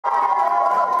Hello?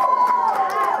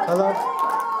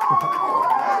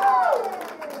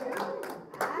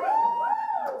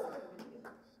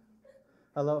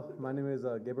 Hello, my name is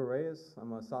Gabriel Reyes.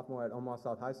 I'm a sophomore at Omaha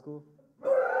South High School.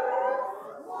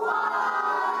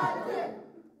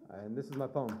 And this is my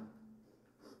poem.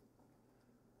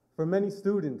 For many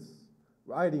students,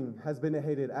 writing has been a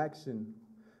hated action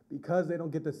because they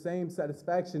don't get the same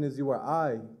satisfaction as you or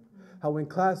I. How in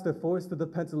class they're forced to the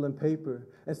pencil and paper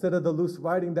instead of the loose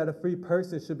writing that a free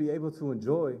person should be able to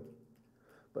enjoy.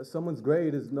 But someone's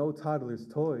grade is no toddler's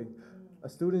toy. A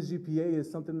student's GPA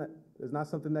is not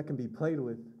something that can be played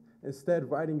with. Instead,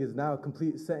 writing is now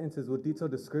complete sentences with detailed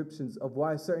descriptions of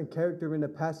why a certain character in a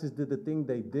passage did the thing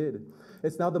they did.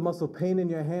 It's now the muscle pain in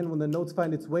your hand when the notes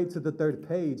find its way to the third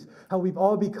page. How we've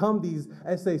all become these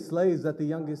essay slaves at the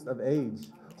youngest of age,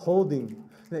 holding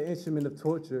the instrument of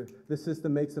torture the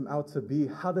system makes them out to be.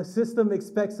 How the system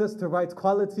expects us to write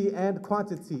quality and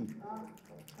quantity.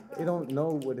 They don't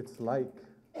know what it's like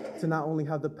to not only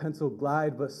have the pencil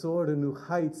glide, but soar to new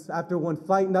heights. After one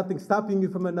flight, nothing stopping you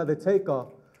from another takeoff.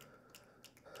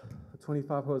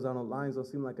 25 horizontal lines don't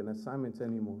seem like an assignment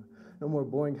anymore. No more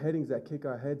boring headings that kick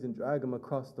our heads and drag them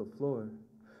across the floor.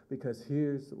 Because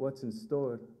here's what's in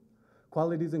store.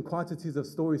 Qualities and quantities of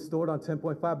stories stored on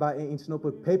 10.5 by 8-inch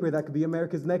notebook paper that could be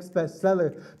America's next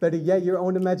bestseller. Better yet, your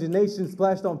own imagination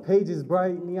splashed on pages,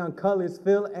 bright neon colors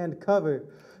fill and cover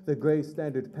the gray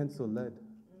standard pencil lead.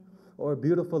 Or a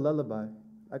beautiful lullaby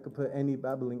that could put any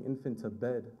babbling infant to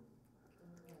bed.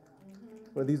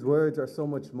 For these words are so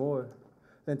much more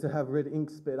than to have red ink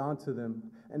spit onto them,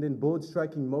 and in bold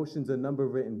striking motions a number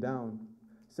written down,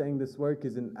 saying this work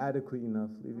isn't adequate enough,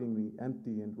 leaving me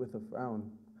empty and with a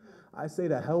frown. I say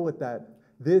to hell with that.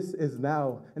 This is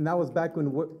now, and that was back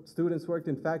when students worked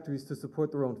in factories to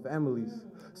support their own families.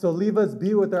 So leave us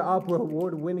be with our opera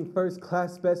award-winning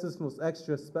first-class specialist most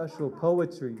extra special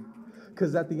poetry,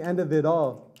 because at the end of it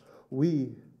all,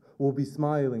 we will be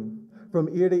smiling. From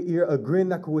ear to ear, a grin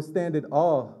that could withstand it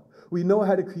all. We know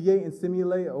how to create and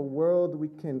simulate a world we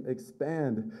can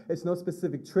expand. It's no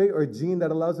specific trait or gene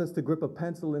that allows us to grip a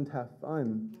pencil and have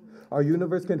fun. Our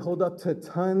universe can hold up to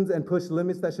tons and push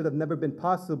limits that should have never been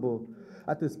possible.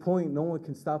 At this point, no one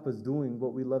can stop us doing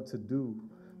what we love to do.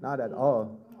 Not at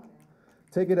all.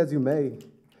 Take it as you may,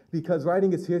 because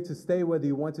writing is here to stay whether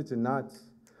you want it or not.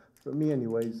 For me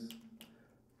anyways.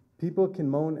 People can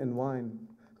moan and whine,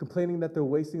 complaining that they're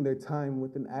wasting their time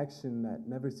with an action that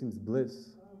never seems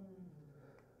bliss.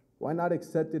 Why not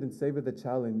accept it and savor the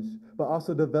challenge, but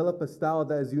also develop a style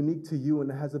that is unique to you and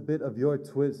has a bit of your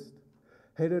twist?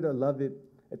 Hate it or love it,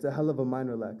 it's a hell of a mind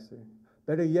relaxer.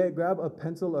 Better yet, grab a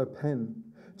pencil or pen.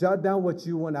 Jot down what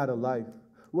you want out of life.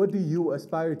 What do you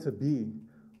aspire to be?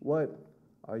 What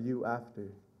are you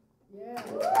after? Yeah.